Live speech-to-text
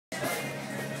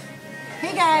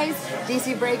Hey guys,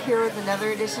 DC Break here with another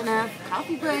edition of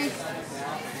Coffee Break.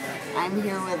 I'm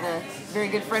here with a very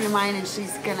good friend of mine and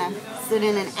she's gonna sit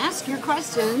in and ask your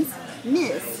questions,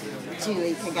 Miss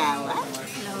Julie Kagawa.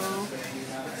 Hello.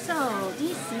 So,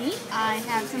 DC, I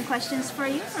have some questions for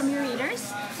you from your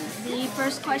readers. The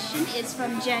first question is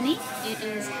from Jenny. It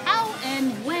is, how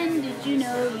and when did you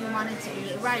know you wanted to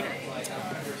be a writer?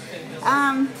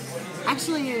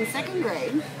 Actually in second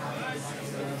grade,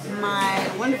 my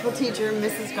wonderful teacher,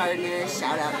 Mrs. Gardner,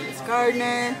 shout out to Miss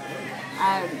Gardner,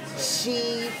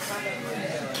 she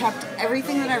kept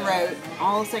everything that I wrote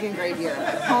all second grade year,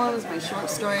 my poems, my short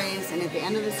stories, and at the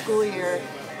end of the school year,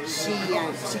 she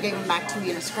gave them back to me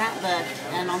in a scrapbook,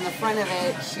 and on the front of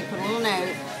it, she put a little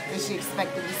note that she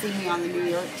expected to see me on the New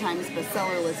York Times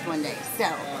bestseller list one day.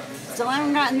 So, still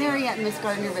haven't gotten there yet, Miss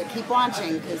Gardner, but keep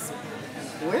watching, because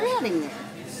we're heading there.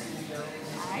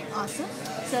 Alright, awesome.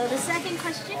 So the second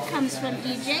question comes from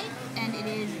EJ, and it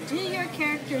is, do your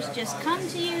characters just come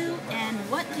to you, and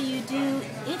what do you do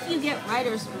if you get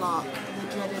writer's block, the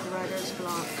dreaded writer's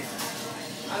block?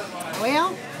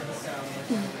 Well,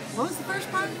 what was the first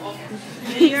part?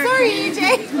 Sorry,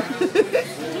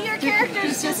 EJ. Do your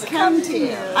characters just come to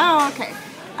you? Oh, okay.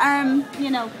 You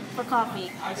know, for coffee,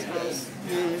 I suppose.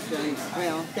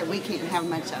 Well, that we can't have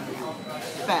much of now.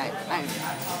 But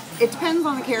it depends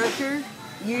on the character.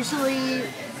 Usually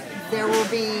there will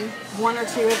be one or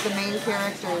two of the main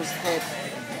characters that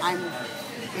I'm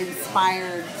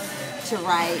inspired to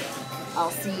write. I'll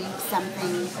see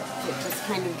something that just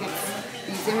kind of gets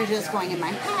these images going in my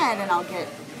head, and I'll get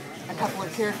a couple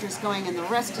of characters going, and the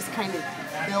rest just kind of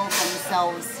build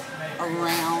themselves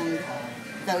around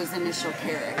those initial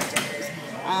characters.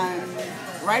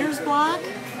 Writer's block,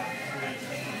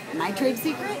 my trade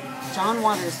secret, John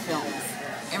Waters films,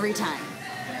 every time.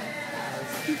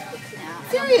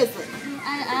 Seriously.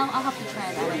 I'll have to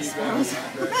try that, I suppose.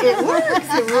 It works,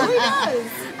 it really does.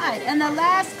 Alright, and the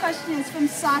last question is from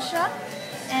Sasha,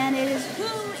 and it is,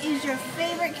 who is your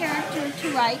favorite character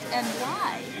to write and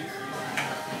why?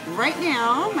 Right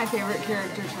now, my favorite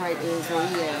character to write is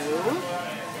Leo.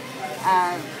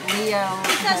 Leo.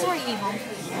 Because we're evil.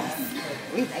 Yes.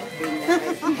 We like being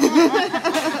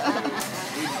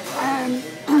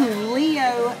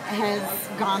Leo has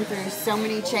gone through so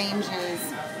many changes.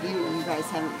 You guys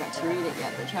haven't got to read it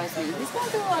yet, but trust me, he's gone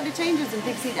through a lot of changes in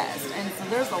pixie dust. And so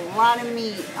there's a lot of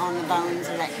meat on the bones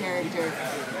of that character.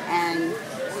 And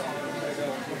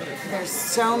there's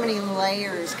so many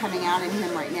layers coming out in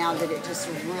him right now that it just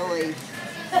really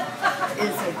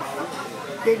is a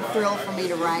big thrill for me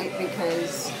to write,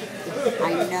 because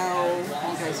I know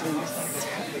you guys are going to be so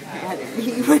mad at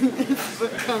me when this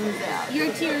book comes out.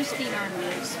 Your tears feed our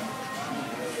moves.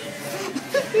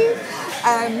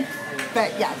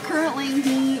 But yeah, currently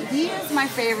he is my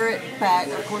favorite, but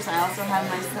of course I also have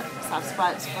my soft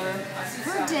spots for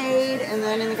Dade, and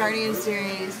then in the Guardian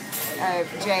series,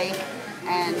 Jake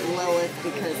and Lilith,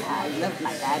 because I love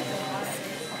my bad girls.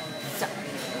 So,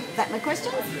 is that my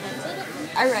question?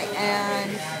 Alright,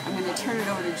 and I'm going to turn it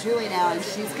over to Julie now, and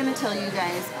she's going to tell you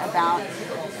guys about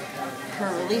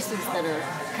her releases that are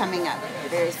coming up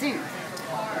very soon.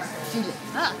 Julie.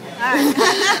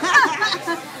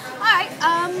 Alright,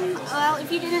 well,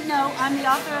 if you didn't know, I'm the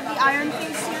author of the Iron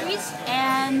Face series,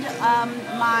 and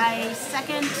my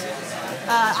second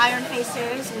Iron Face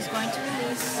series is going to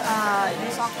release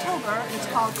this October. It's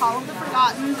called Call of the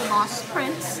Forgotten, The Lost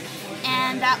Prince,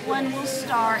 and that one will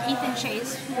star Ethan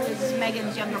Chase, who is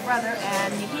Megan's younger brother,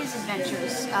 and his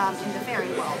adventures in the fairy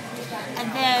world.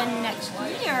 And then next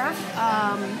year,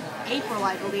 April,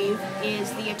 I believe,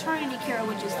 is The Eternity Cure,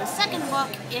 which is the second book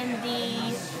in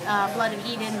the Blood of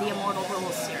Eden, the Immortal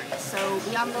Rules series. So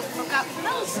be on the lookout for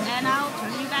those, and I'll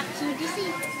turn you back to DC.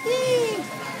 Yay!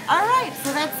 Alright,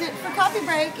 so that's it for Coffee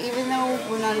Break. Even though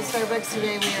we're not at Starbucks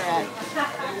today, we are at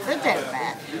the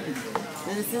Democrat.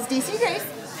 This is DC Grace.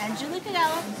 And Julie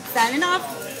Kagawa. Signing off.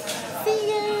 See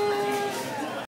ya!